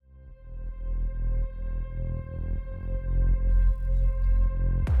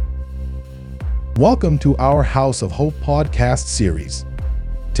Welcome to our House of Hope podcast series.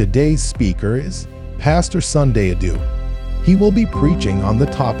 Today's speaker is Pastor Sunday Adu. He will be preaching on the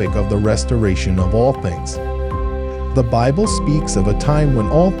topic of the restoration of all things. The Bible speaks of a time when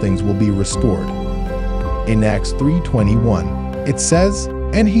all things will be restored. In Acts 3:21, it says,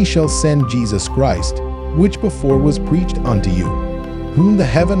 "And he shall send Jesus Christ, which before was preached unto you, whom the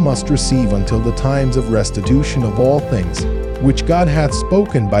heaven must receive until the times of restitution of all things, which God hath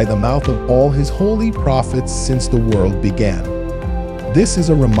spoken by the mouth of all his holy prophets since the world began." This is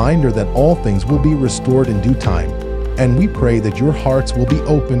a reminder that all things will be restored in due time, and we pray that your hearts will be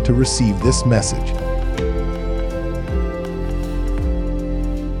open to receive this message.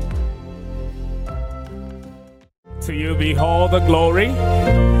 To you be all the glory,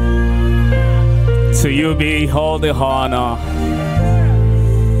 to you be all the honor,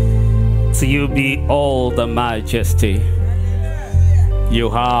 to you be all the majesty. You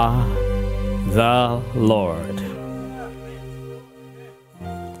are the Lord.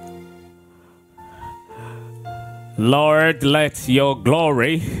 Lord, let your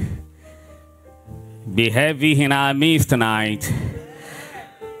glory be heavy in our midst tonight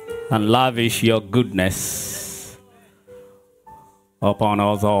and lavish your goodness upon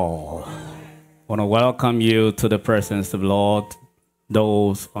us all. I want to welcome you to the presence of the Lord,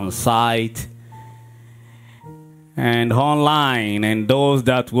 those on site and online, and those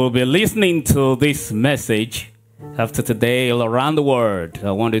that will be listening to this message after today all around the world.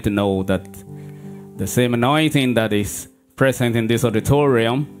 I want you to know that the same anointing that is present in this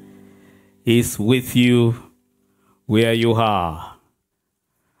auditorium is with you where you are.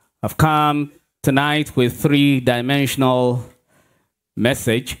 I've come tonight with three-dimensional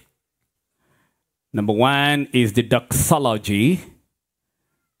message. Number one is the doxology,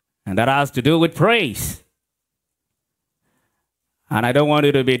 and that has to do with praise. And I don't want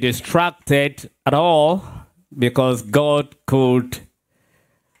you to be distracted at all, because God could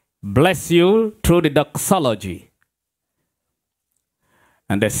bless you through the doxology.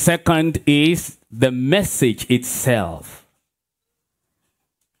 And the second is the message itself,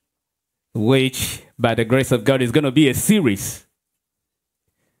 which by the grace of God is going to be a series.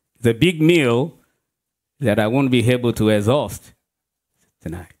 It's a big meal that I won't be able to exhaust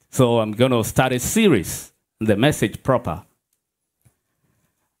tonight. So I'm going to start a series, the message proper.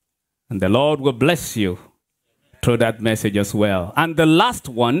 And the Lord will bless you through that message as well. And the last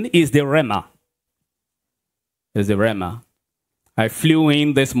one is the Rema. Is the Rema. I flew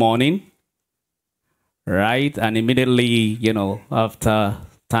in this morning, right? And immediately, after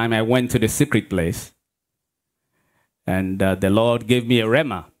time, I went to the secret place. And the Lord gave me a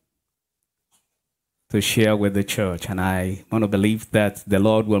Rema to share with the church. And I want to believe that the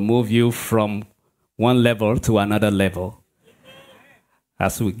Lord will move you from one level to another level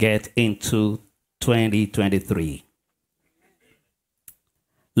as we get into 2023.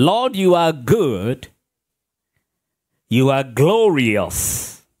 Lord, you are good, you are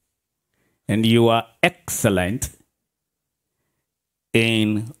glorious, and you are excellent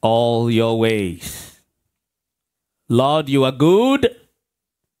in all your ways. Lord, you are good,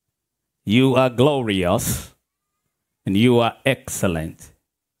 you are glorious, and you are excellent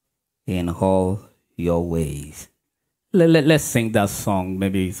in all your ways. Let's sing that song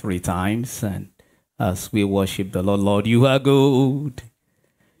maybe 3 times, and as we worship the Lord. Lord, you are good,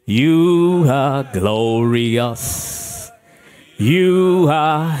 you are glorious, you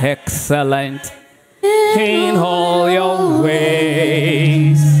are excellent in all your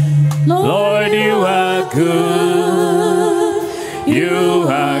ways. Lord, you are good, you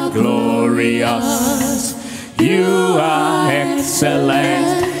are glorious, you are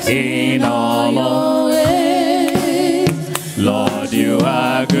excellent in all your ways. Lord, you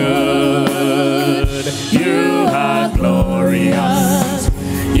are good, you are glorious,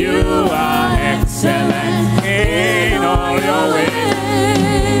 you are excellent in all your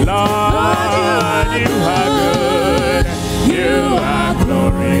ways. Lord, you are good, you are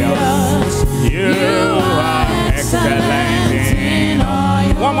glorious, you are excellent in all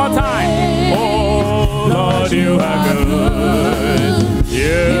your ways. One more time. Oh, Lord, you are good,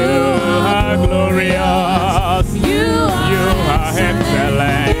 you are glorious, you are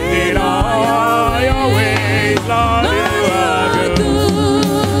excellent in all your ways. Lord, you are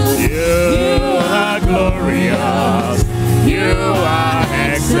good, you are glorious, you are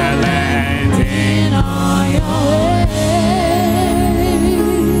excellent in all your ways.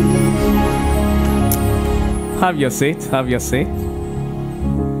 Have your seat, have your seat.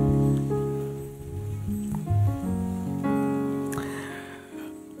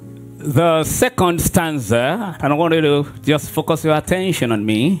 The second stanza, and I want you to just focus your attention on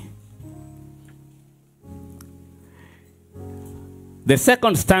me. The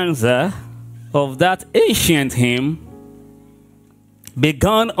second stanza of that ancient hymn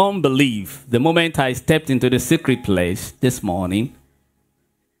began unbelief. The moment I stepped into the secret place this morning,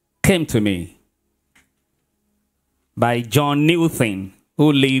 came to me by John Newton,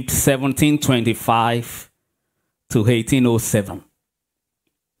 who lived 1725 to 1807.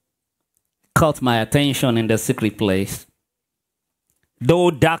 Caught my attention in the secret place.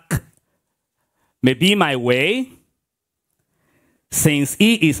 Though dark may be my way, since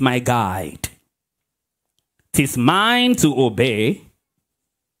he is my guide, 'tis mine to obey,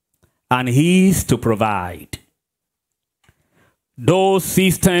 and his to provide. Though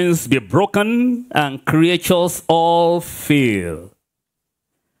systems be broken and creatures all fail,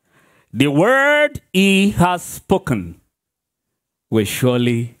 the word he has spoken will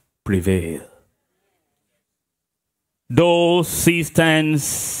surely prevail. Though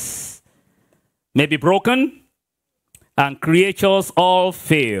systems may be broken and creatures all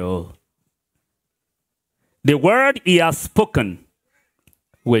fail, the word he has spoken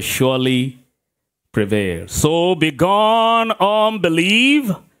will surely prevail. So begone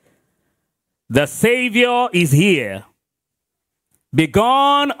unbelief, the Savior is here.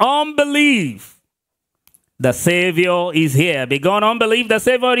 Begone unbelief, the Savior is here. Begone unbelief, the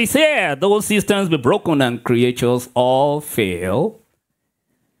Savior is here. Those systems be broken and creatures all fail,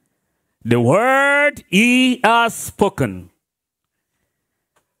 the word he has spoken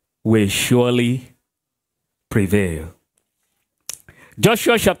will surely prevail.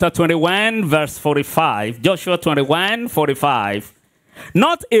 Joshua chapter 21, verse 45. Joshua 21, 45.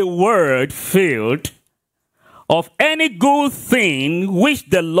 Not a word failed of any good thing which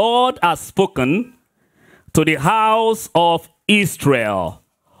the Lord has spoken to the house of Israel.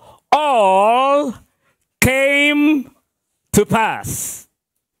 All came to pass.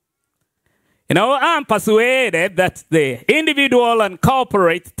 You know, I'm persuaded that the individual and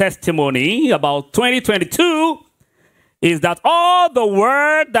corporate testimony about 2022 is that all the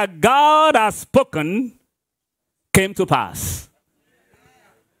word that God has spoken came to pass.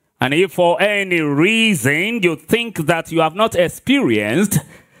 And if for any reason you think that you have not experienced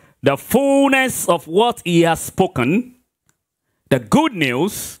the fullness of what he has spoken, the good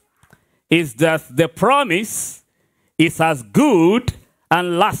news is that the promise is as good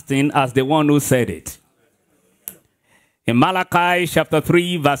and lasting as the one who said it. In Malachi chapter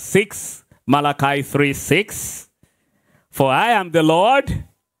 3 verse 6, Malachi 3:6, for I am the Lord,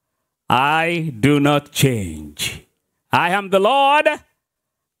 I do not change. I am the Lord,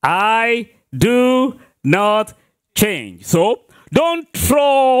 I do not change. So don't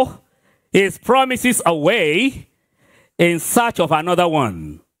throw his promises away in search of another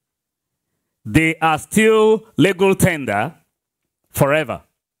one. They are still legal tender forever.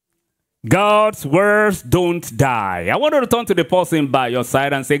 God's words don't die. I want to return to the person by your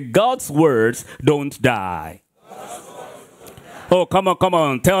side and say, God's words don't die. Oh, come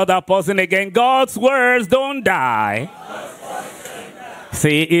on. Tell that person again, God's words don't die.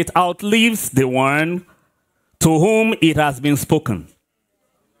 See, it outlives the one to whom it has been spoken.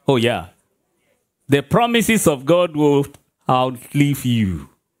 Oh, yeah. The promises of God will outlive you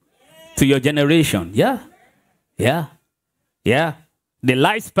to your generation. Yeah. The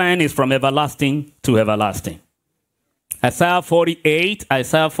lifespan is from everlasting to everlasting. Isaiah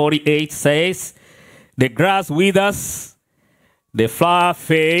 48 says, the grass withers, the flower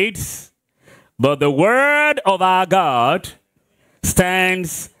fades, but the word of our God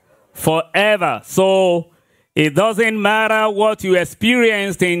stands forever. So it doesn't matter what you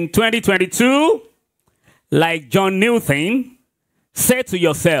experienced in 2022, like John Newton, say to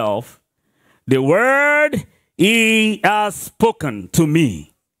yourself, the word he has spoken to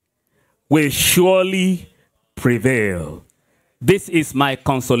me will surely prevail. This is my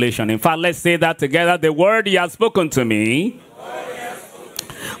consolation. In fact, let's say that together. The word he has spoken to me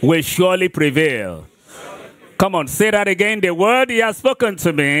will surely prevail. Come on, say that again. The word he has spoken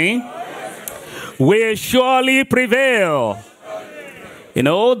to me will surely prevail. You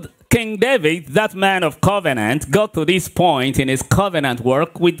know, King David, that man of covenant, got to this point in his covenant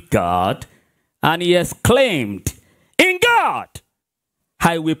work with God, and he exclaimed, in God,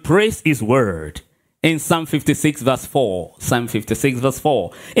 I will praise his word. In Psalm 56 verse 4. Psalm 56 verse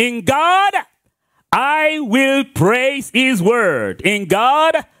 4. In God, I will praise his word. In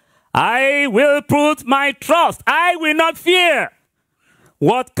God, I will put my trust. I will not fear.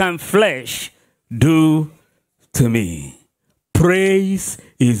 What can flesh do to me? Praise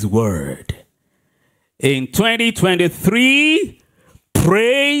his word. In 2023,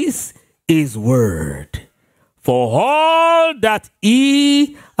 praise his word. For all that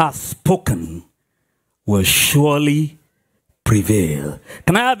he has spoken will surely prevail.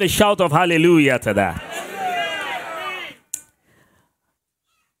 Can I have a shout of hallelujah to that?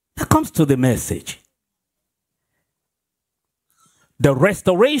 That comes to the message. The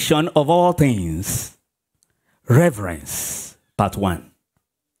restoration of all things. Reverence, part 1.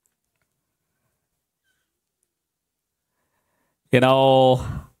 You know,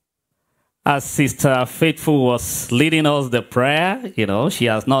 as Sister Faithful was leading us the prayer, she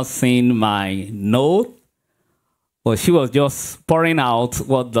has not seen my note, but she was just pouring out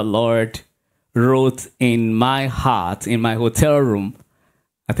what the Lord wrote in my heart, in my hotel room,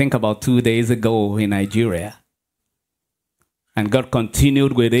 I think about 2 days ago in Nigeria. And God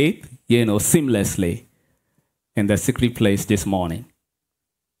continued with it, seamlessly in the secret place this morning.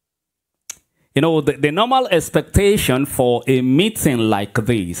 The normal expectation for a meeting like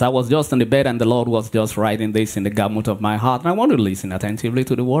this, I was just in the bed and the Lord was just writing this in the garment of my heart, and I want to listen attentively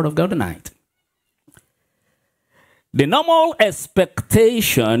to the word of God tonight. The normal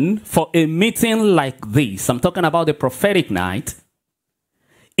expectation for a meeting like this, I'm talking about the prophetic night,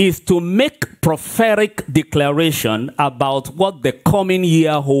 is to make prophetic declaration about what the coming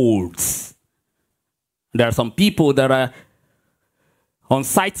year holds. There are some people that are on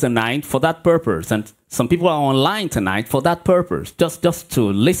site tonight for that purpose, and some people are online tonight for that purpose, just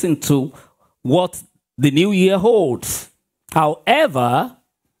to listen to what the new year holds. However,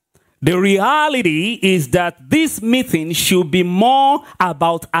 the reality is that this meeting should be more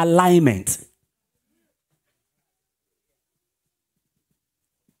about alignment.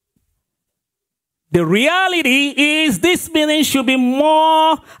 The reality is this meeting should be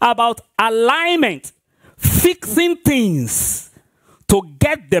more about alignment, fixing things to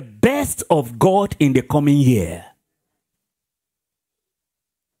get the best of God in the coming year.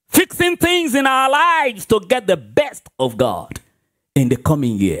 Fixing things in our lives to get the best of God in the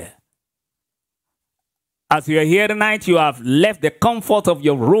coming year. As you are here tonight, you have left the comfort of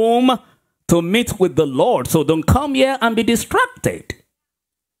your room to meet with the Lord. So don't come here and be distracted.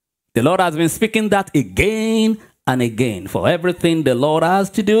 The Lord has been speaking that again and again. For everything the Lord has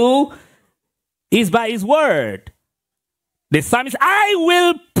to do is by His word. The psalmist, I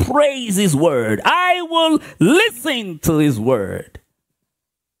will praise His word. I will listen to His word.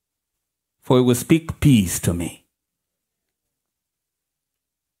 For He will speak peace to me.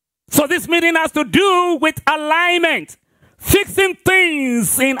 So this meeting has to do with alignment. Fixing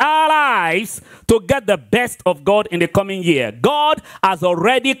things in our lives to get the best of God in the coming year. God has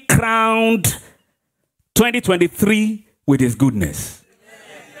already crowned 2023 with His goodness.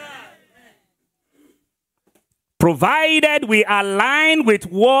 Provided we align with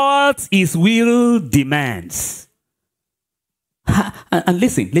what His will demands. And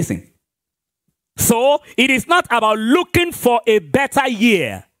listen. So it is not about looking for a better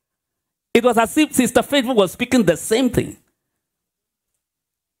year. It was as if Sister Faithful was speaking the same thing.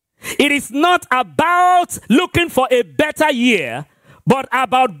 It is not about looking for a better year, but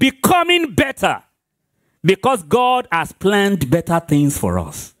about becoming better. Because God has planned better things for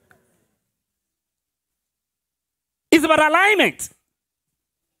us. It's about alignment.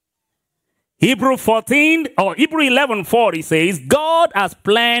 Hebrew 11:4 says, God has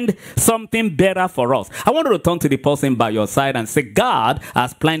planned something better for us. I want you to turn to the person by your side and say, God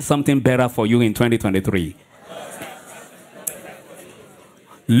has planned something better for you in 2023.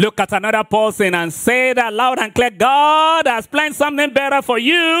 Look at another person and say that loud and clear. God has planned something better for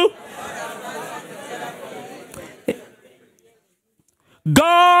you.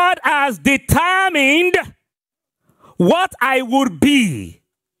 God has determined what I would be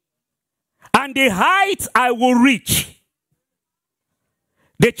and the height I will reach.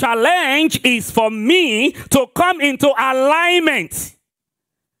 The challenge is for me to come into alignment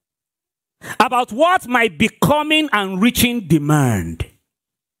about what my becoming and reaching demand.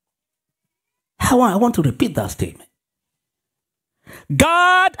 I want to repeat that statement.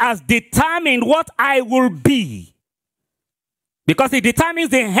 God has determined what I will be. Because He determines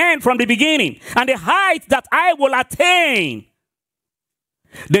the end from the beginning and the height that I will attain.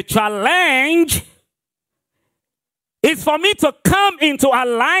 The challenge is for me to come into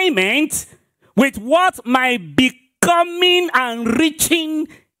alignment with what my becoming and reaching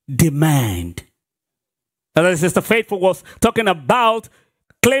demand. As Sister Faithful was talking about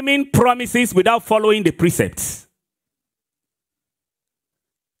claiming promises without following the precepts.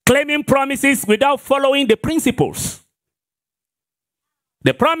 Claiming promises without following the principles.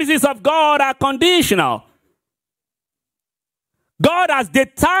 The promises of God are conditional. God has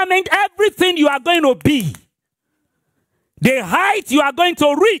determined everything you are going to be. The height you are going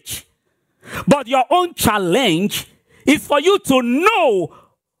to reach. But your own challenge is for you to know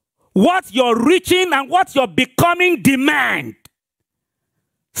what you're reaching and what you're becoming demand.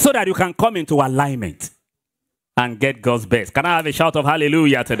 so that you can come into alignment and get God's best. Can I have a shout of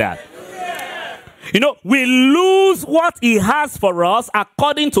hallelujah to that? You know, we lose what he has for us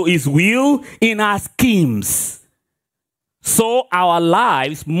according to his will in our schemes. So our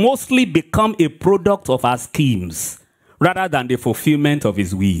lives mostly become a product of our schemes rather than the fulfillment of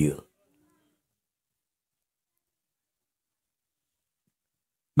his will.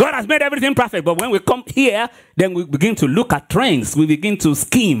 God has made everything perfect, but when we come here, then we begin to look at trends. We begin to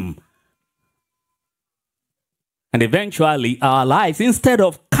scheme. And eventually, our lives, instead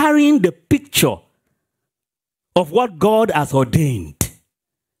of carrying the picture of what God has ordained,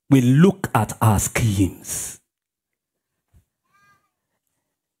 we look at our schemes.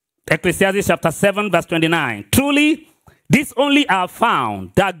 Ecclesiastes chapter 7, verse 29. Truly, this only I have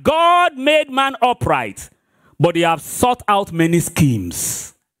found, that God made man upright, but they have sought out many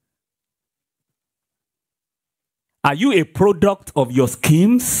schemes. Are you a product of your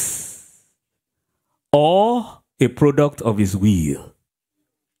schemes or a product of his will?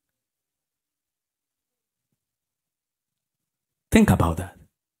 Think about that.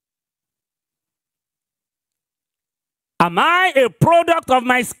 Am I a product of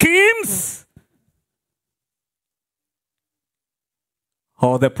my schemes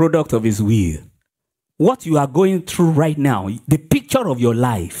or the product of his will? What you are going through right now, the picture of your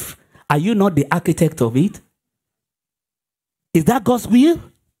life, are you not the architect of it? Is that God's will?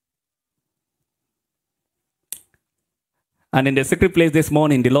 And in the secret place this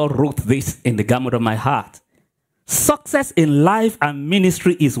morning, the Lord wrote this in the garment of my heart. Success in life and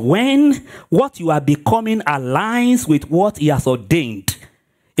ministry is when what you are becoming aligns with what he has ordained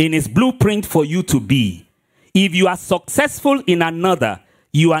in his blueprint for you to be. If you are successful in another,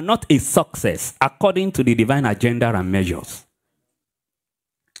 you are not a success according to the divine agenda and measures.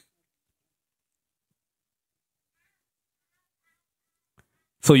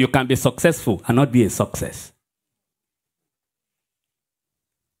 So you can be successful and not be a success.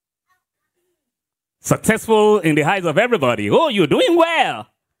 Successful in the eyes of everybody. Oh, you're doing well.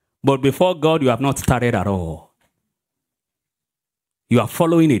 But before God, you have not started at all. You are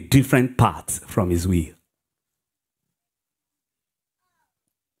following a different path from his will.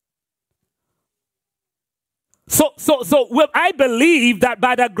 So I believe that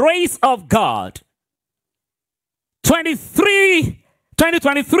by the grace of God,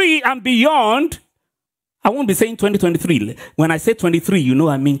 2023 and beyond, I won't be saying 2023. When I say 23, you know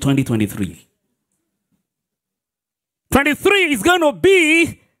I mean 2023. 23 is going to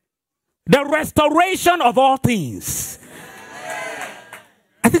be the restoration of all things.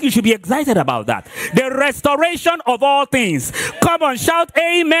 I think you should be excited about that. The restoration of all things. Come on, shout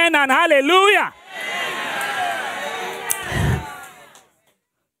amen and hallelujah.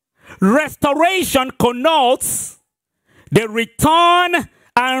 Restoration connotes the return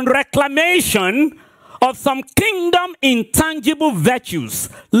and reclamation of some kingdom intangible virtues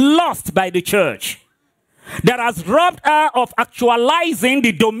lost by the church that has robbed her of actualizing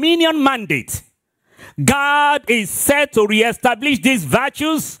the dominion mandate. God is set to reestablish these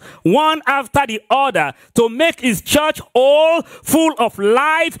virtues one after the other to make his church whole, full of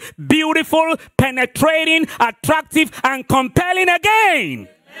life, beautiful, penetrating, attractive, and compelling again.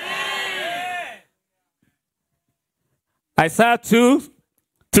 Isaiah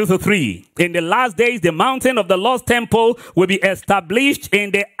 2:3. In the last days, the mountain of the Lord's temple will be established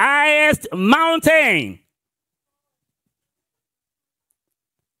in the highest mountain,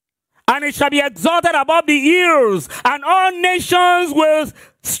 and it shall be exalted above the hills, and all nations will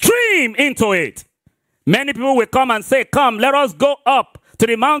stream into it. Many people will come and say, come, let us go up to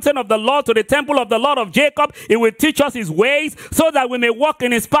the mountain of the Lord, to the temple of the Lord of Jacob. He will teach us his ways so that we may walk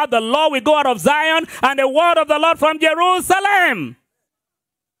in his path. The Lord will go out of Zion, and the word of the Lord from Jerusalem.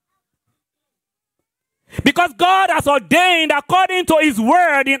 Because God has ordained, according to his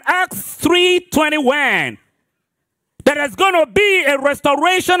word in Acts 3:21, that there's going to be a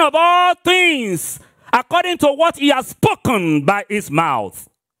restoration of all things according to what he has spoken by his mouth.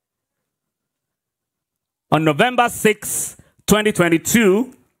 On November 6,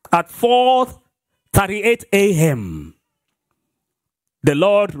 2022, at 4:38 a.m., the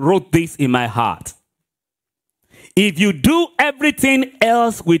Lord wrote this in my heart. If you do everything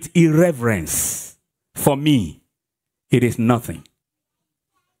else with irreverence, for me, it is nothing.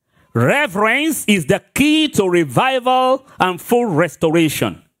 Reverence is the key to revival and full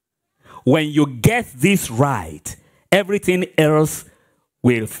restoration. When you get this right, everything else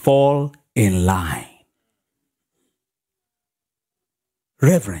will fall in line.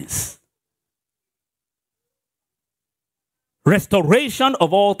 Reverence. Restoration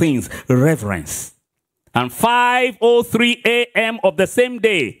of all things, reverence. And 5:03 a.m. of the same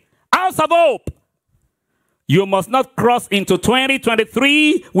day, House of Hope, you must not cross into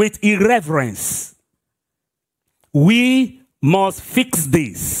 2023 with irreverence. We must fix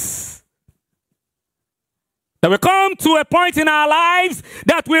this. That we come to a point in our lives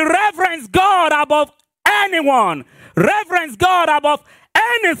that we reverence God above anyone, reverence God above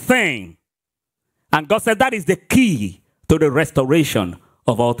anything. And God said that is the key to the restoration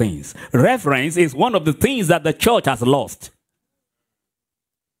of all things. Reverence is one of the things that the church has lost.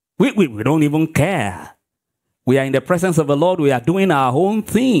 We don't even care. We are in the presence of the Lord. We are doing our own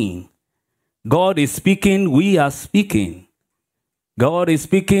thing. God is speaking. We are speaking. God is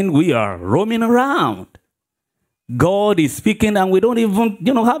speaking. We are roaming around. God is speaking and we don't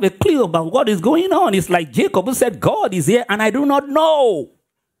even, have a clue about what is going on. It's like Jacob who said, God is here and I do not know.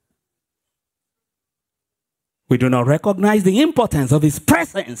 We do not recognize the importance of his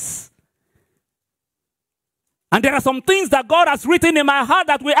presence. And there are some things that God has written in my heart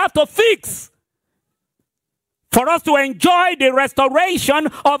that we have to fix for us to enjoy the restoration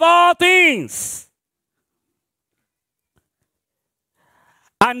of all things.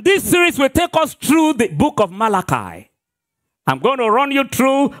 And this series will take us through the book of Malachi. I'm going to run you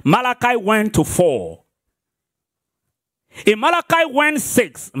through Malachi 1-4. In Malachi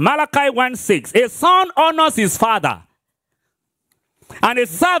 1:6, a son honors his father, and a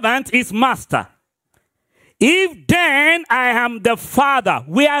servant his master. If then I am the father,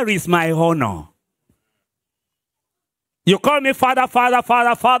 where is my honor? You call me father, father,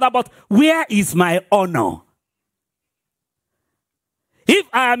 father, father, but where is my honor? If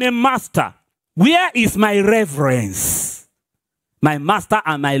I am a master, where is my reverence? My master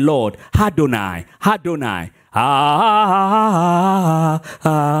and my Lord, Adonai, Adonai, Adonai.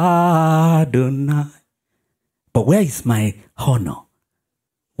 But where is my honor?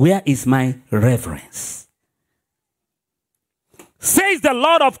 Where is my reverence? Says the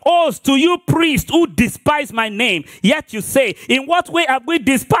Lord of hosts to you priests who despise my name. Yet you say, in what way have we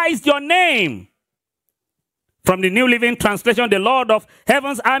despised your name? From the New Living Translation, the Lord of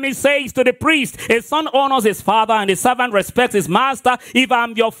Heaven's army says to the priest, a son honors his father and a servant respects his master. If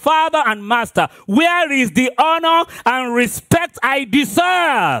I'm your father and master, where is the honor and respect I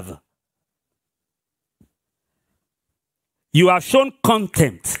deserve? You have shown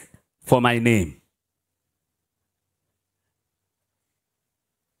contempt for my name.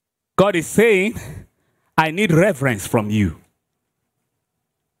 God is saying, I need reverence from you.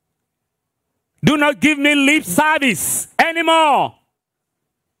 Do not give me lip service anymore.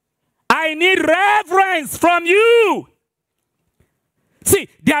 I need reverence from you. See,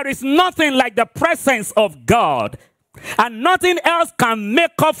 there is nothing like the presence of God, and nothing else can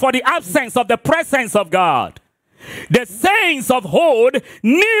make up for the absence of the presence of God. The saints of old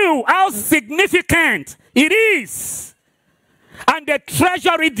knew how significant it is, and they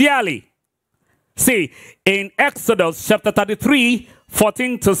treasure it dearly. See, in Exodus chapter 33,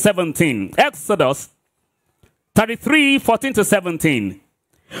 14-17. Exodus 33, 14-17.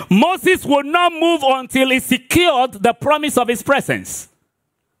 Moses would not move until he secured the promise of his presence.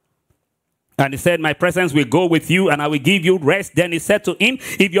 And he said, my presence will go with you and I will give you rest. Then he said to him,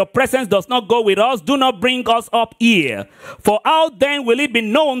 if your presence does not go with us, do not bring us up here. For how then will it be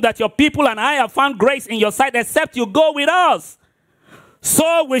known that your people and I have found grace in your sight except you go with us?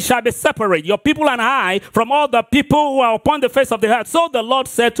 So we shall be separate, your people and I, from all the people who are upon the face of the earth. So the Lord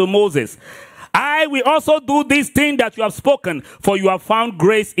said to Moses, I will also do this thing that you have spoken, for you have found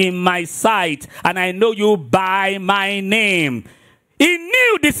grace in my sight, and I know you by my name. He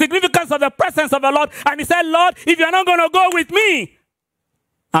knew the significance of the presence of the Lord, and he said, Lord, if you're not going to go with me,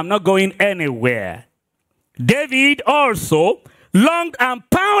 I'm not going anywhere. David also longed and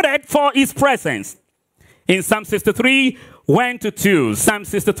pounded for his presence. In Psalm 63, 1-2. Psalm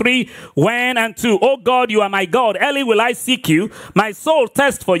 63, 1-2. Oh God, you are my God. Early will I seek you. My soul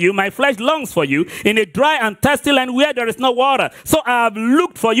thirsts for you. My flesh longs for you in a dry and thirsty land where there is no water. So I have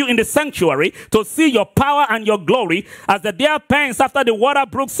looked for you in the sanctuary to see your power and your glory. As the deer pants after the water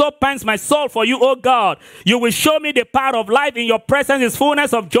brook, so pants my soul for you, O God. You will show me the path of life. In your presence is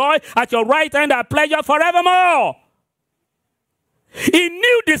fullness of joy. At your right hand are pleasure forevermore. He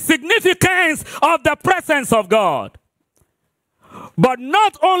knew the significance of the presence of God. But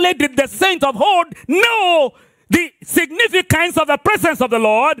not only did the saints of old know the significance of the presence of the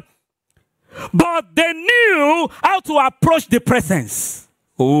Lord, but they knew how to approach the presence.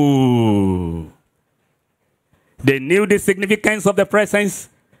 Ooh. They knew the significance of the presence,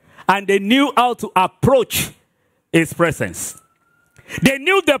 and they knew how to approach his presence. They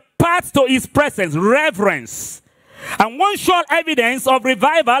knew the path to his presence, reverence. And one sure evidence of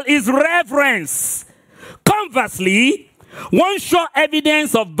revival is reverence. Conversely, one sure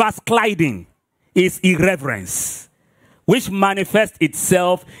evidence of backsliding is irreverence, which manifests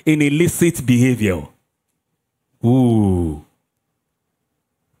itself in illicit behavior. Ooh.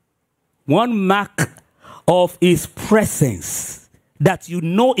 One mark of his presence, that you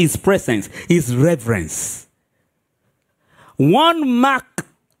know his presence, is reverence. One mark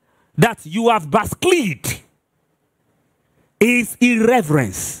that you have backslid is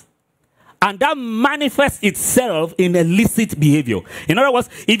irreverence. And that manifests itself in illicit behavior. In other words,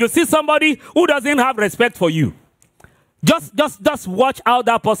 if you see somebody who doesn't have respect for you, just watch how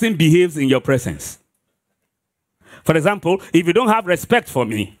that person behaves in your presence. For example, if you don't have respect for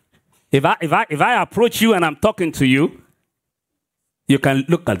me, if I approach you and I'm talking to you, you can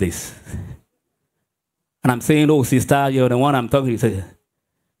look at this. And I'm saying, oh, sister, you're the one I'm talking to. You say,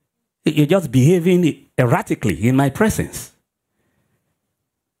 you're just behaving erratically in my presence.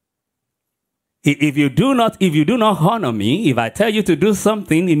 If you do not honor me, if I tell you to do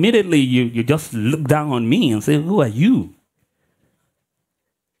something, immediately you just look down on me and say, who are you?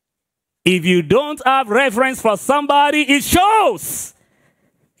 If you don't have reverence for somebody, it shows.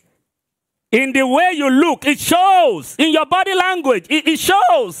 In the way you look, it shows. In your body language, it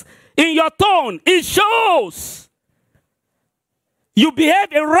shows. In your tone, it shows. You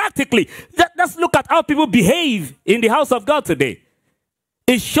behave erratically. Let's look at how people behave in the house of God today.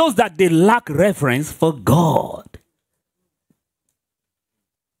 It shows that they lack reverence for God.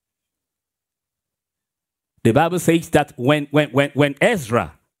 The Bible says that when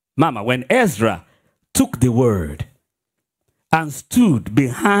Ezra took the word and stood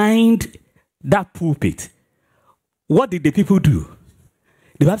behind that pulpit, what did the people do?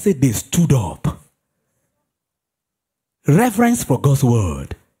 The Bible said they stood up. Reverence for God's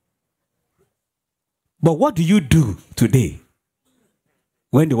word. But what do you do today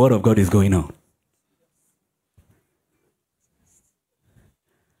when the word of God is going on?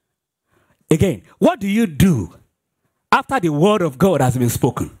 Again, what do you do after the word of God has been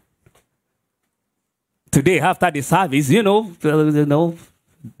spoken? Today, after the service, the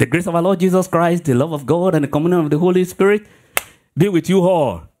grace of our Lord Jesus Christ, the love of God, and the communion of the Holy Spirit be with you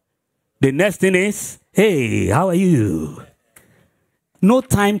all. The next thing is, hey, how are you? No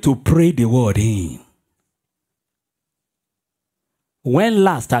time to pray the word in. When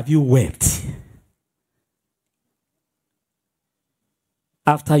last have you wept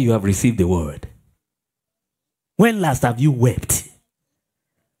after you have received the word? When last have you wept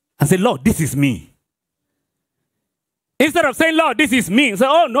and said, Lord, this is me? Instead of saying, Lord, this is me, say,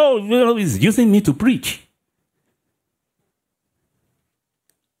 oh no, he's using me to preach.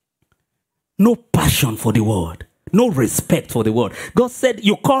 No passion for the word. No respect for the word. God said,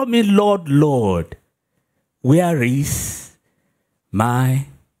 you call me Lord, Lord. Where is my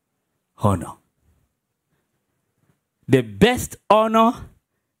honor? The best honor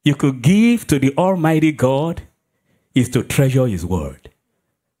you could give to the Almighty God is to treasure his word.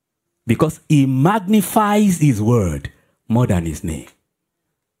 Because he magnifies his word more than his name.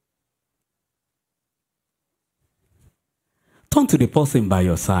 Turn to the person by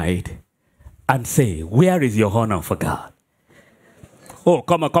your side and say, where is your honor for God? Oh,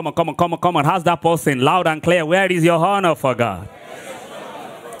 come on. Ask that person loud and clear. Where is your honor for God?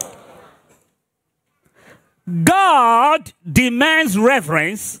 God demands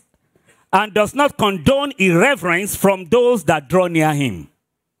reverence and does not condone irreverence from those that draw near him.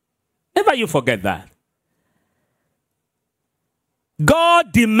 Never you forget that.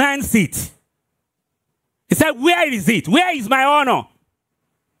 God demands it. He said, where is it? Where is my honor?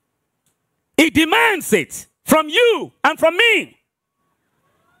 He demands it from you and from me.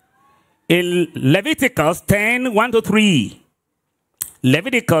 In Leviticus 10, 1-3.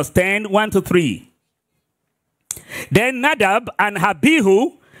 Leviticus 10, 1-3. Then Nadab and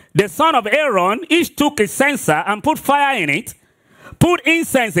Abihu, the son of Aaron, each took a censer and put fire in it, put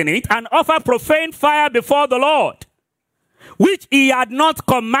incense in it, and offered profane fire before the Lord, which he had not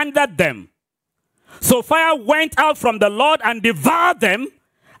commanded them. So fire went out from the Lord and devoured them,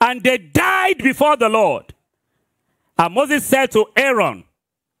 and they died before the Lord. And Moses said to Aaron,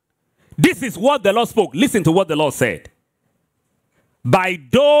 this is what the Lord spoke. Listen to what the Lord said. By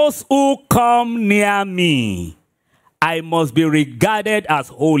those who come near me, I must be regarded as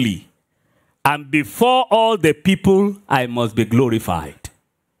holy, and before all the people, I must be glorified.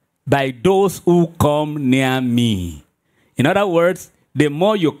 By those who come near me. In other words, the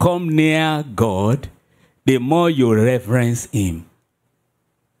more you come near God, the more you reverence him.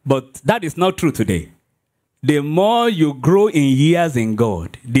 But that is not true today. The more you grow in years in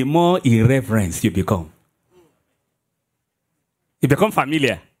God, the more irreverent you become. You become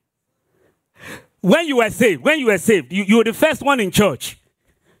familiar. when you were saved, you were the first one in church.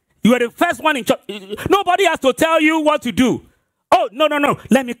 You were the first one in church. Nobody has to tell you what to do. Oh, no.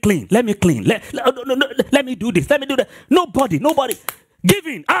 Let me clean. Let me do this. Let me do that. Nobody.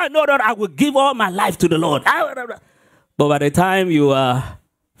 Giving. No, I will give all my life to the Lord. But by the time you are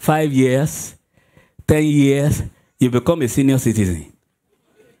 5 years, 10 years, you become a senior citizen.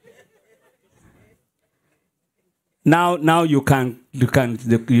 Now you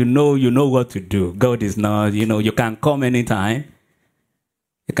know what to do. God is not, you can come anytime.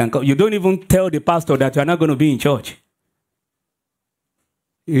 You can come. You don't even tell the pastor that you are not going to be in church.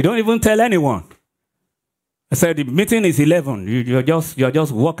 You don't even tell anyone. I said the meeting is 11. You're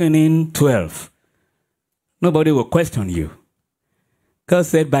just walking in 12. Nobody will question you. God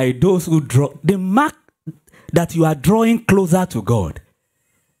said, by those who draw, the mark that you are drawing closer to God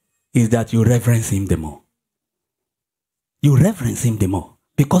is that you reverence Him the more. You reverence Him the more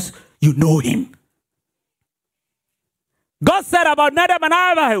because you know Him. God said about Nadab and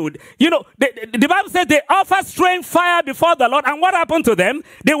Abihu, the Bible said they offered strange fire before the Lord, and what happened to them?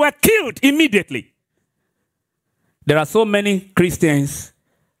 They were killed immediately. There are so many Christians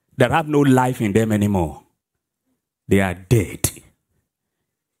that have no life in them anymore. They are dead,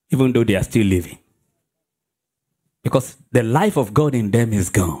 even though they are still living. Because the life of God in them is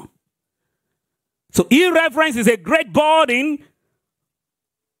gone. So irreverence is a great burden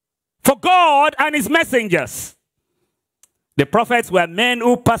for God and His messengers. The prophets were men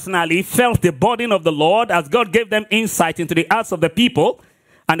who personally felt the burden of the Lord as God gave them insight into the hearts of the people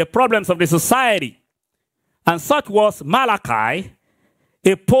and the problems of the society. And such was Malachi,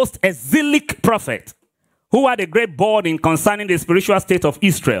 a post-exilic prophet who had a great burden concerning the spiritual state of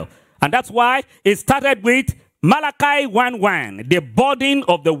Israel. And that's why it started with Malachi 1:1, the burden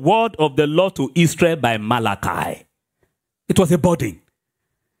of the word of the Lord to Israel by Malachi. It was a burden.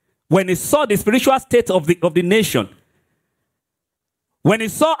 When he saw the spiritual state of the nation, when he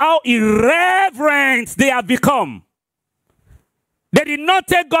saw how irreverent they have become, they did not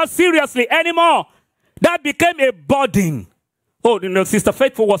take God seriously anymore. That became a burden. Oh, Sister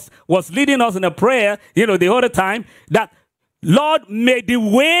Faithful was leading us in a prayer, the whole time, that Lord, may the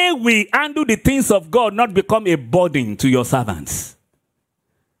way we handle the things of God not become a burden to your servants.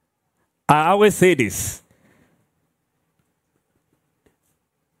 I always say this.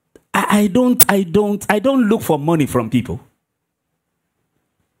 I don't look for money from people.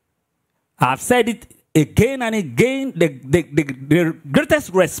 I've said it again and again. The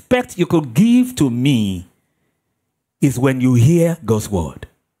greatest respect you could give to me is when you hear God's word.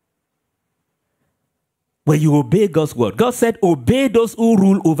 When you obey God's word. God said, obey those who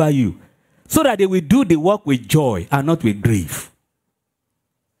rule over you, so that they will do the work with joy and not with grief.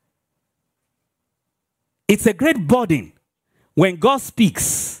 It's a great burden when God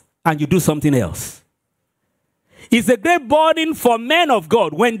speaks and you do something else. It's a great burden for men of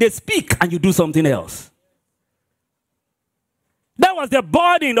God when they speak and you do something else. That was the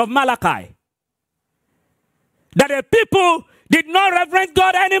burden of Malachi. That the people did not reverence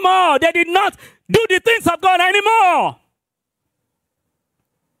God anymore. They did not do the things of God anymore.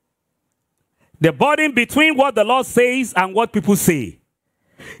 The burden between what the Lord says and what people say.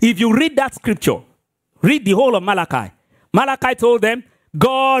 If you read that scripture, read the whole of Malachi. Malachi told them,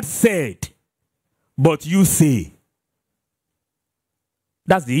 God said, but you say.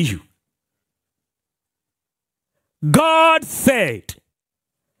 That's the issue. God said,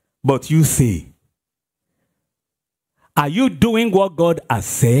 but you say. Are you doing what God has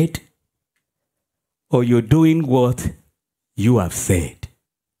said? Or you're doing what you have said?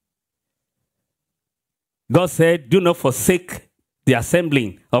 God said, do not forsake the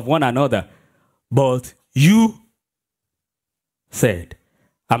assembling of one another. But you said,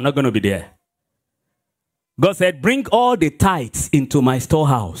 I'm not going to be there. God said, bring all the tithes into my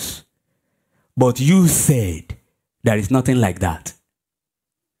storehouse. But you said, there is nothing like that.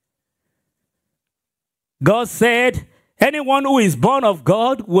 God said, anyone who is born of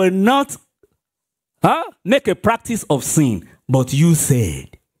God will not make a practice of sin. But you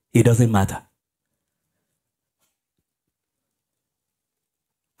said, it doesn't matter.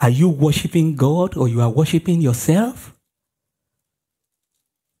 Are you worshiping God or you are worshiping yourself?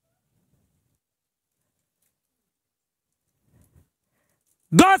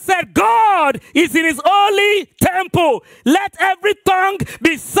 God said, God is in His holy temple. Let every tongue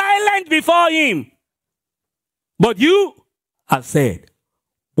be silent before Him. But you have said,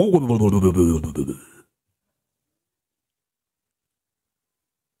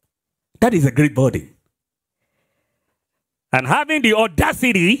 that is a great burden. And having the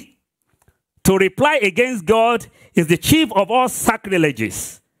audacity to reply against God is the chief of all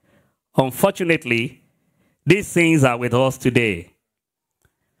sacrileges. Unfortunately, these things are with us today.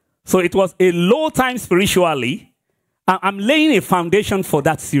 So it was a low time spiritually. I'm laying a foundation for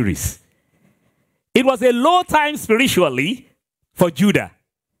that series. It was a low time spiritually for Judah.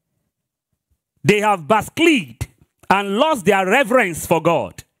 They have backslid and lost their reverence for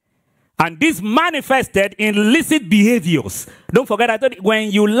God. And this manifested in illicit behaviors. Don't forget, I thought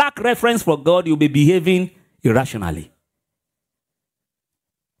when you lack reverence for God, you'll be behaving irrationally.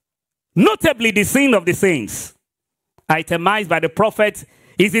 Notably, the sin of the saints, itemized by the prophet,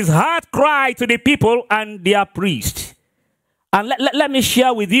 is his heart cry to the people and their priest. And let me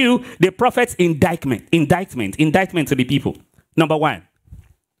share with you the prophet's indictment to the people. Number one,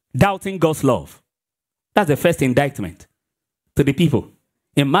 doubting God's love. That's the first indictment to the people.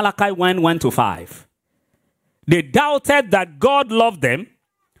 In Malachi 1:1-5. They doubted that God loved them,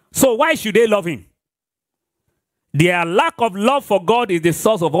 so why should they love him? Their lack of love for God is the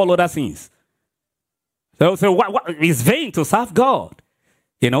source of all other sins. So it's vain to serve God.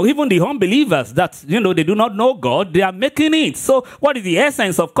 Even the unbelievers that, they do not know God, they are making it. So what is the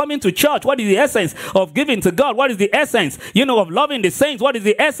essence of coming to church? What is the essence of giving to God? What is the essence, of loving the saints? What is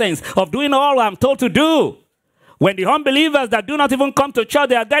the essence of doing all I'm told to do? When the unbelievers that do not even come to church,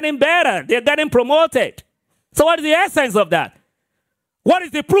 they are getting better. They are getting promoted. So what is the essence of that? What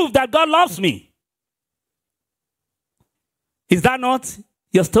is the proof that God loves me? Is that not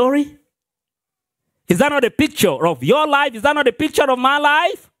your story? Is that not a picture of your life? Is that not a picture of my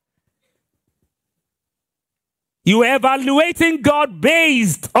life? You are evaluating God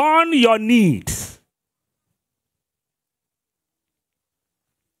based on your needs.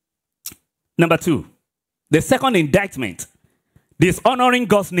 Number two, the second indictment, dishonoring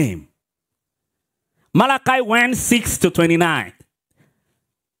God's name. Malachi 1:6-29.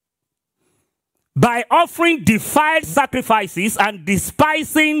 By offering defiled sacrifices and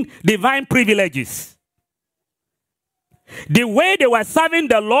despising divine privileges. The way they were serving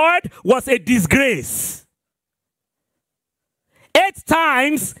the Lord was a disgrace. 8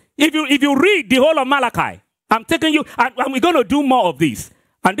 times, if you read the whole of Malachi, I'm taking you, and we're going to do more of this.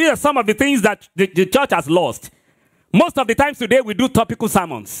 And these are some of the things that the church has lost. Most of the times today, we do topical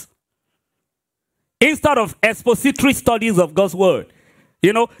sermons instead of expository studies of God's word.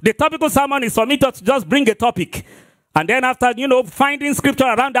 The topical sermon is for me to just bring a topic. And then after, finding scripture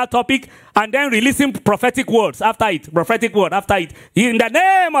around that topic and then releasing prophetic words after it. Prophetic word after it. In the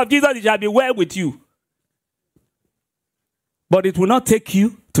name of Jesus, it shall be well with you. But it will not take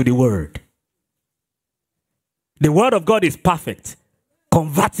you to the word. The word of God is perfect,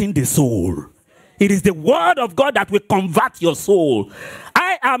 converting the soul. It is the word of God that will convert your soul.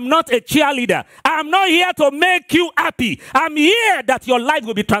 I am not a cheerleader. I'm not here to make you happy. I'm here that your life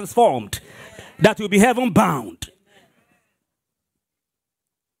will be transformed, that you'll be heaven bound.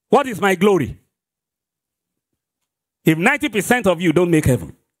 What is my glory? If 90% of you don't make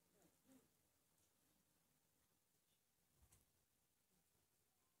heaven.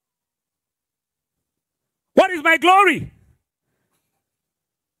 What is my glory?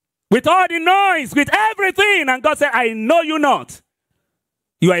 With all the noise, with everything. And God said, I know you not.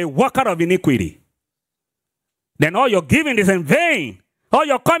 You are a worker of iniquity. Then all your giving is in vain. All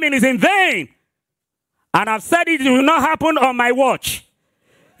your coming is in vain. And I've said it will not happen on my watch.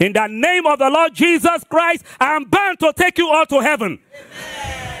 In the name of the Lord Jesus Christ, I am bound to take you all to heaven.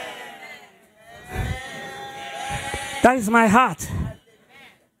 Amen. That is my heart.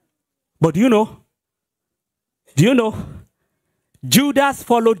 But do you know? Judas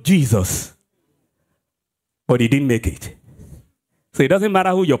followed Jesus, but he didn't make it. So it doesn't matter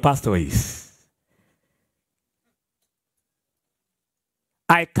who your pastor is.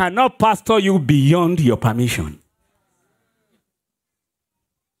 I cannot pastor you beyond your permission.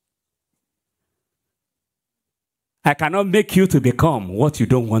 I cannot make you to become what you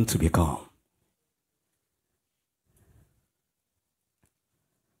don't want to become.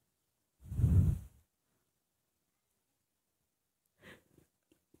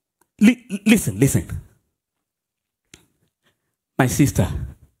 Listen. My sister,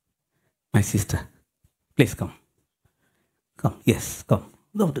 please come. Yes, come.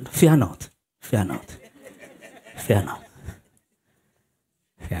 No, fear not. Fear not.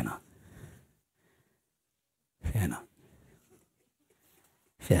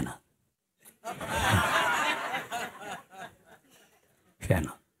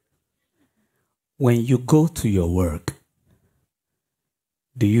 When you go to your work,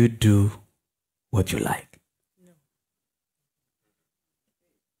 do you do what you like? No.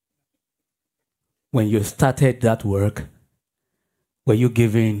 When you started that work, were you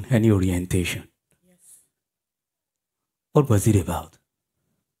given any orientation? Yes. What was it about?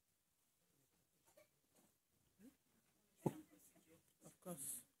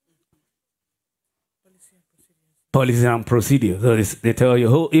 Policy and procedure. So they tell you,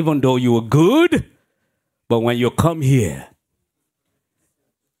 oh, even though you were good, but when you come here,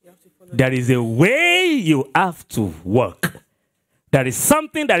 there is a way you have to work. There is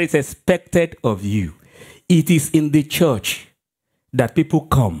something that is expected of you. It is in the church that people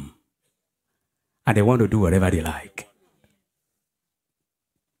come and they want to do whatever they like.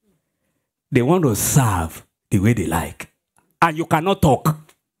 They want to serve the way they like. And you cannot talk.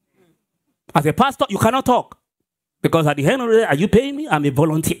 As a pastor, you cannot talk. Because at the end of the day, are you paying me? I'm a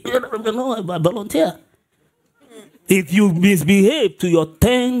volunteer. No, I'm a volunteer. If you misbehave to your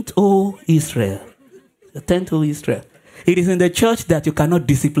tent, O Israel, the tent, O Israel, it is in the church that you cannot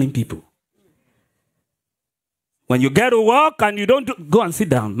discipline people. When you get to work and you don't go and sit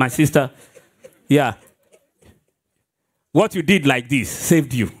down, my sister, yeah, what you did like this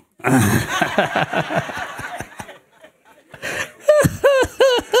saved you.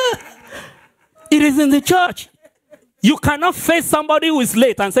 It is in the church. You cannot face somebody who is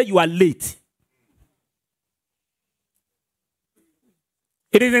late and say you are late.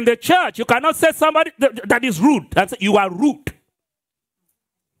 It is in the church. You cannot say somebody that is rude and say you are rude.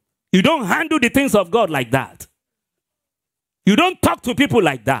 You don't handle the things of God like that. You don't talk to people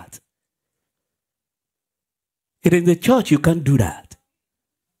like that. It is in the church you can't do that.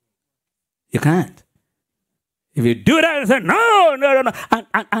 You can't. If you do that and say, no.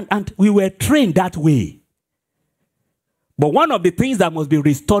 And we were trained that way. But one of the things that must be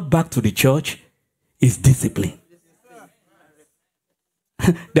restored back to the church is discipline.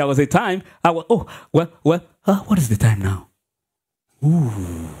 There was a time, what is the time now? Ooh.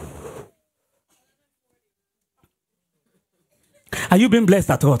 Are you being blessed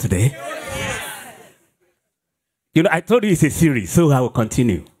at all today? You know, I told you it's a series, so I will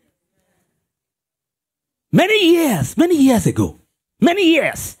continue. Many years ago,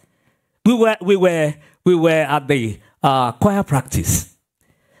 we were at the choir practice,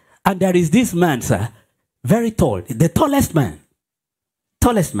 and there is this man, sir, very tall, the tallest man.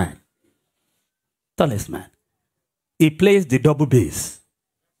 He plays the double bass.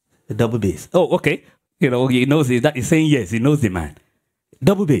 Oh, okay. You know, he knows that. He's saying yes. He knows the man.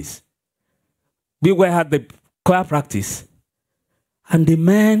 Double bass. We were at the choir practice, and the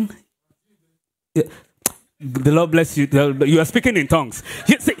man. The Lord bless you. You are speaking in tongues.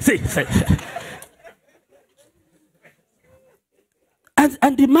 See.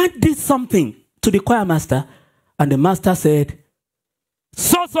 And the man did something to the choir master, and the master said,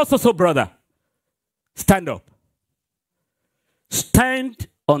 So, brother, stand up. Stand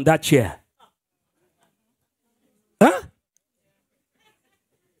on that chair. Huh?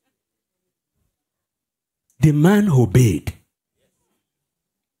 The man obeyed.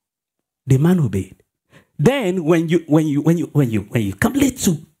 Then when you come late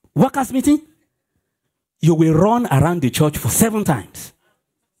to workers' meeting, you will run around the church for 7 times.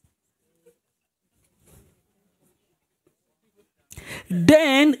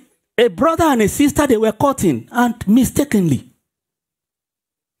 Then a brother and a sister, they were courting, and mistakenly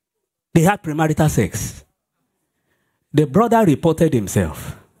they had premarital sex. The brother reported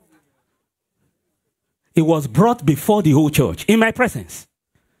himself. He was brought before the whole church in my presence,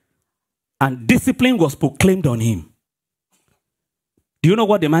 and discipline was proclaimed on him. Do you know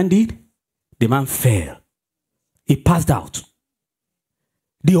what the man did? The man fell. He passed out.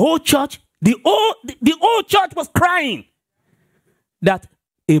 The whole church was crying that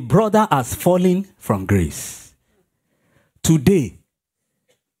a brother has fallen from grace. Today,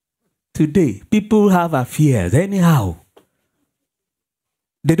 people have affairs anyhow.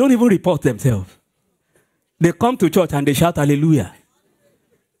 They don't even report themselves. They come to church and they shout hallelujah.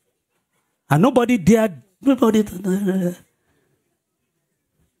 And nobody dared.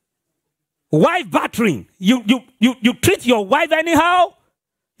 Wife battering. You treat your wife anyhow,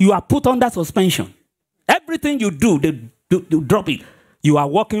 you are put under suspension. Everything you do, they drop it. You are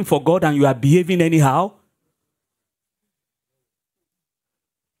working for God and you are behaving anyhow.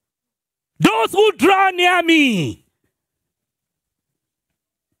 Those who draw near me,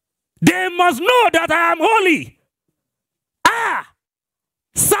 they must know that I am holy.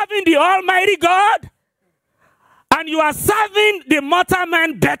 Serving the Almighty God, and you are serving the mortal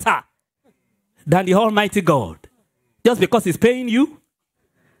man better than the Almighty God. Just because he's paying you.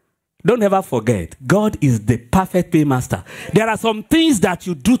 Don't ever forget, God is the perfect paymaster. There are some things that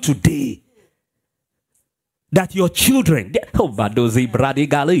you do today that your children, that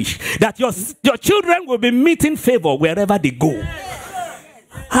your children will be meeting favor wherever they go.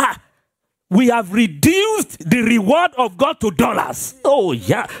 We have reduced the reward of God to dollars. Oh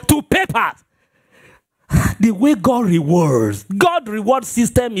yeah, to papers. The way God rewards, God reward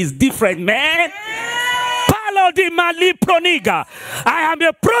system is different, man. Kalodi Mali Proniga. I am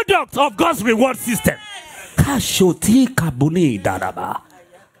a product of God's reward system. Kashoti Kabuni Daraba.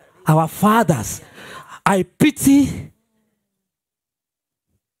 Our fathers, I pity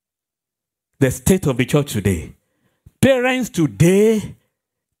the state of the church today. Parents today,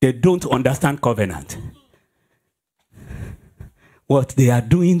 they don't understand covenant. What they are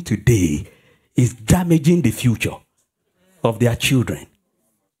doing today is damaging the future of their children.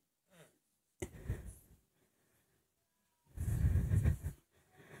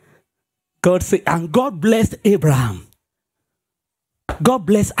 God said, and God blessed Abraham. God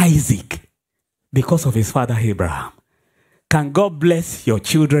blessed Isaac because of his father Abraham. Can God bless your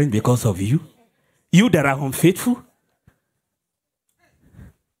children because of you? You that are unfaithful?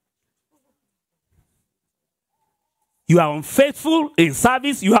 You are unfaithful in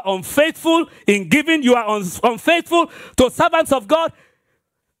service. You are unfaithful in giving. You are unfaithful to servants of God.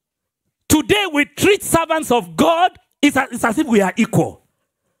 Today we treat servants of God, it's as if we are equal.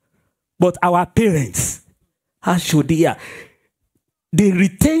 But our parents, how should they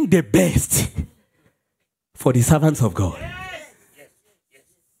retain the best for the servants of God.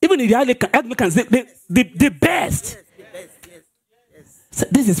 Even in the Anglicans, the best. So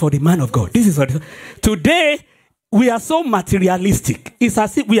this is for the man of God. This is for today. We are so materialistic. It's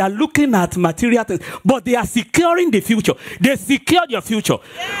as if we are looking at material things, but they are securing the future. They secured your future.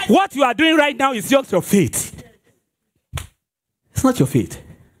 What you are doing right now is just your faith. It's not your faith.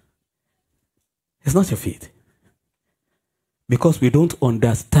 It's not your faith. Because we don't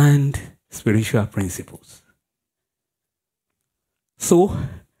understand spiritual principles. So,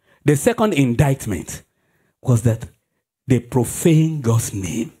 the second indictment was that they profane God's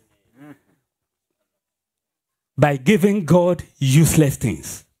name by giving God useless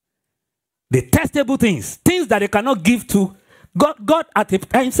things. Detestable things. Things that they cannot give to God. God at a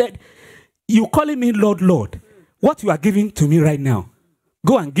time said, you calling me Lord, Lord. What you are giving to me right now,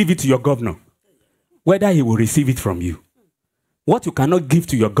 go and give it to your governor. Whether he will receive it from you. What you cannot give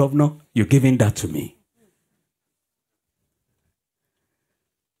to your governor, you're giving that to me.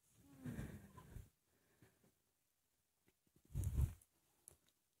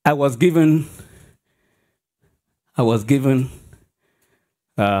 I was given,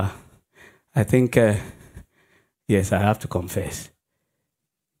 I think, yes, I have to confess.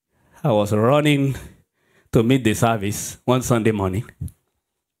 I was running to meet the service one Sunday morning.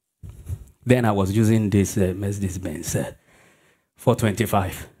 Then I was using this Mercedes-Benz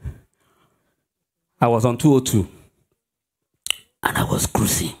 425. I was on 202. And I was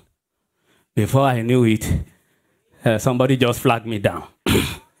cruising. Before I knew it, somebody just flagged me down.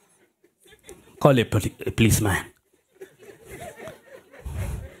 Call a policeman.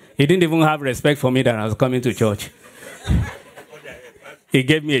 He didn't even have respect for me that I was coming to church. He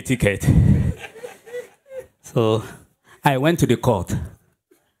gave me a ticket. So I went to the court.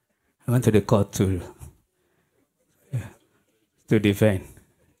 I went to the court to defend.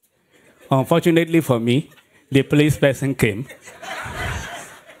 Unfortunately for me, the police person came.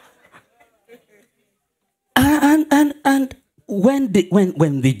 And when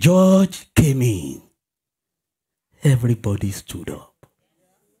the judge came in, everybody stood up.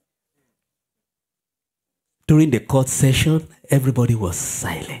 During the court session, everybody was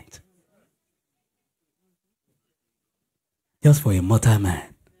silent. Just for a mortal man.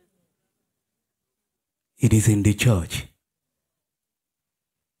 It is in the church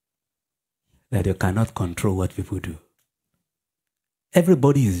that you cannot control what people do.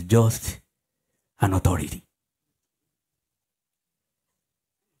 Everybody is just an authority.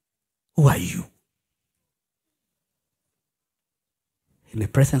 Who are you? In the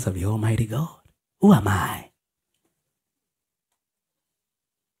presence of the Almighty God, who am I?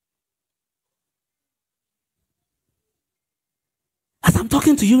 As I'm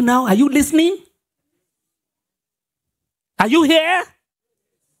talking to you now, are you listening? Are you here?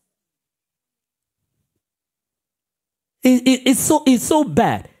 It's so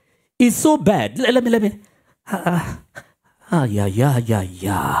bad. It's so bad. Let me.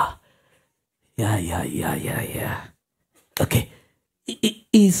 Yeah. Okay.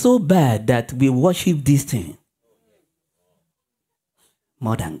 It's so bad that we worship this thing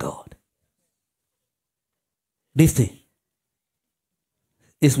more than God. This thing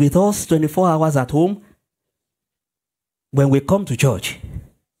is with us 24 hours at home. When we come to church,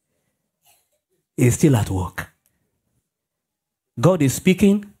 it's still at work. God is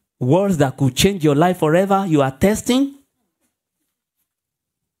speaking words that could change your life forever. You are testing.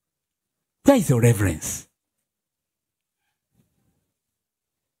 Where is your reverence?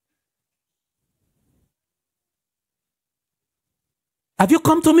 Have you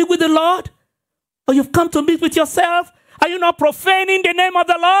come to meet with the Lord? Or you've come to meet with yourself? Are you not profaning the name of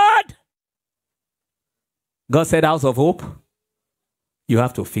the Lord? God said, House of Hope, you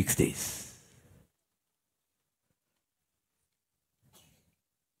have to fix this.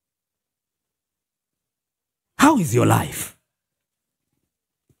 How is your life?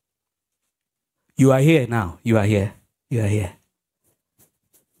 You are here now. You are here. You are here.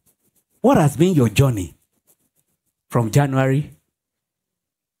 What has been your journey from January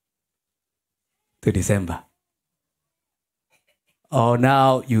to December? Or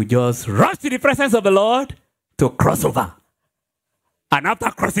now you just rush to the presence of the Lord to cross over. And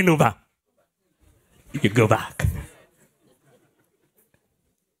after crossing over, you go back.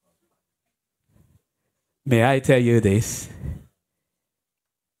 May I tell you this?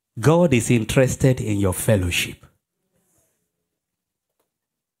 God is interested in your fellowship.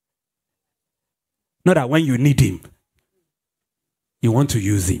 Not that when you need him, you want to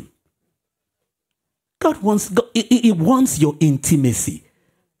use him. God wants, he wants your intimacy.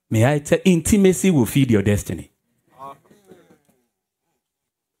 May I tell you, intimacy will feed your destiny.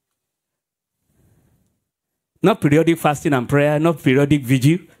 Not periodic fasting and prayer, not periodic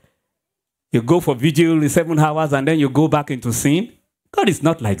vigil. You go for vigil in 7 hours and then you go back into sin. God is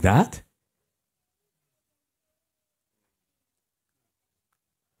not like that.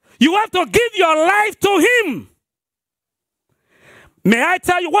 You have to give your life to him. May I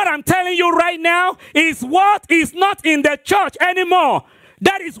tell you what I'm telling you right now is what is not in the church anymore.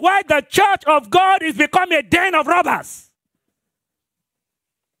 That is why the church of God is becoming a den of robbers.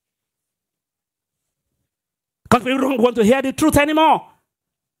 Because we don't want to hear the truth anymore.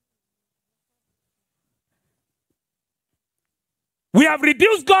 We have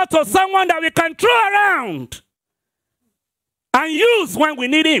reduced God to someone that we can throw around and use when we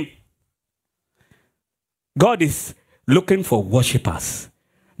need him. God is looking for worshipers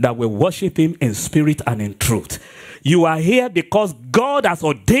that will worship him in spirit and in truth. You are here because God has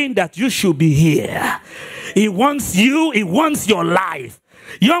ordained that you should be here. He wants you. He wants your life.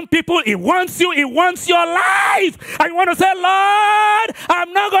 Young people, he wants you. He wants your life. And you want to say, Lord,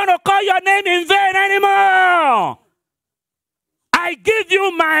 I'm not going to call your name in vain anymore. I give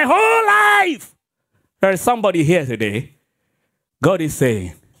you my whole life. There is somebody here today. God is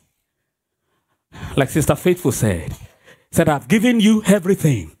saying, like Sister Faithful said, I've given you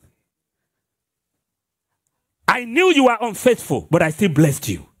everything. I knew you were unfaithful, but I still blessed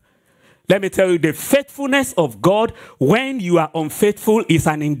you. Let me tell you, the faithfulness of God when you are unfaithful is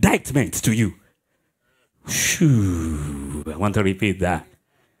an indictment to you. Shoo, I want to repeat that.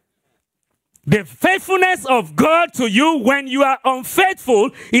 The faithfulness of God to you when you are unfaithful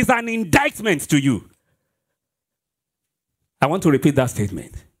is an indictment to you. I want to repeat that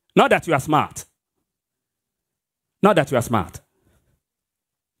statement. Not that you are smart. Not that you are smart.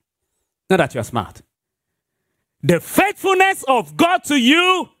 Not that you are smart. The faithfulness of God to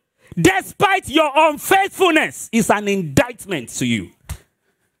you, despite your unfaithfulness, is an indictment to you.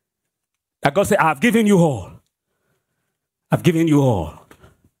 That God said, I've given you all. I've given you all.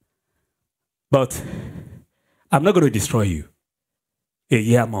 But I'm not going to destroy you a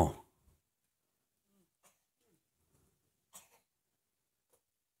year more.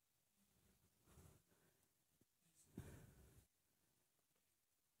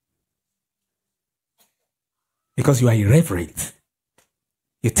 Because you are irreverent.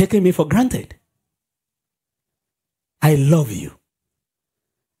 You're taking me for granted. I love you.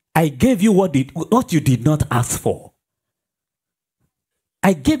 I gave you what you did not ask for.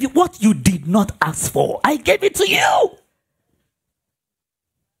 I gave you what you did not ask for. I gave it to you.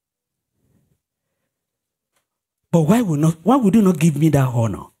 But why would you not give me that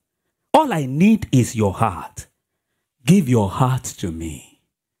honor? All I need is your heart. Give your heart to me.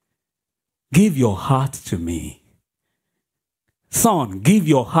 Give your heart to me. Son, give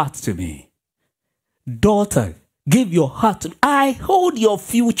your heart to me. Daughter, give your heart to me. I hold your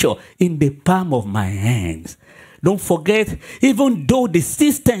future in the palm of my hands. Don't forget, even though the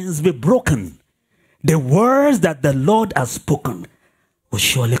systems be broken, the words that the Lord has spoken will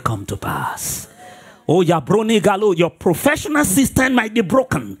surely come to pass. Oh, Yabroni Galo, your professional system might be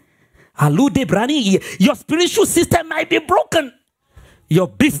broken. Alude Brani, your spiritual system might be broken. Your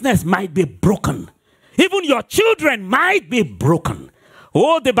business might be broken. Even your children might be broken.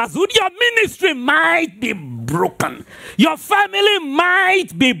 Oh, the Bazud, your ministry might be broken. Your family might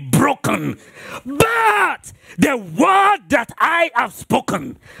be broken. But the word that I have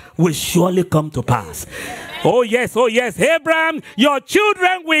spoken will surely come to pass. Oh yes, Abraham, your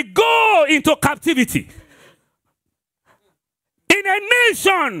children will go into captivity. In a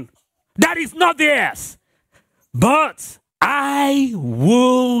nation that is not theirs. But I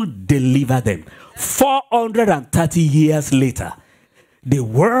will deliver them. 430 years later, the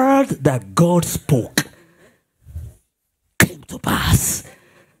word that God spoke came to pass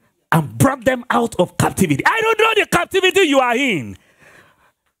and brought them out of captivity. I don't know the captivity you are in.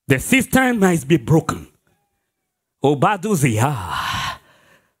 The cistern might be broken. Obaduzia.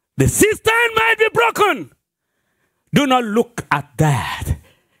 The cistern might be broken. Do not look at that.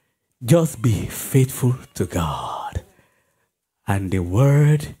 Just be faithful to God. And the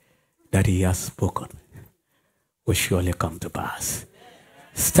word that he has spoken will surely come to pass.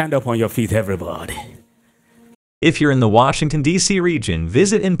 Stand up on your feet, everybody. If you're in the Washington, D.C. region,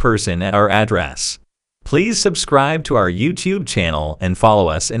 visit in person at our address. Please subscribe to our YouTube channel and follow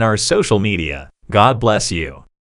us in our social media. God bless you.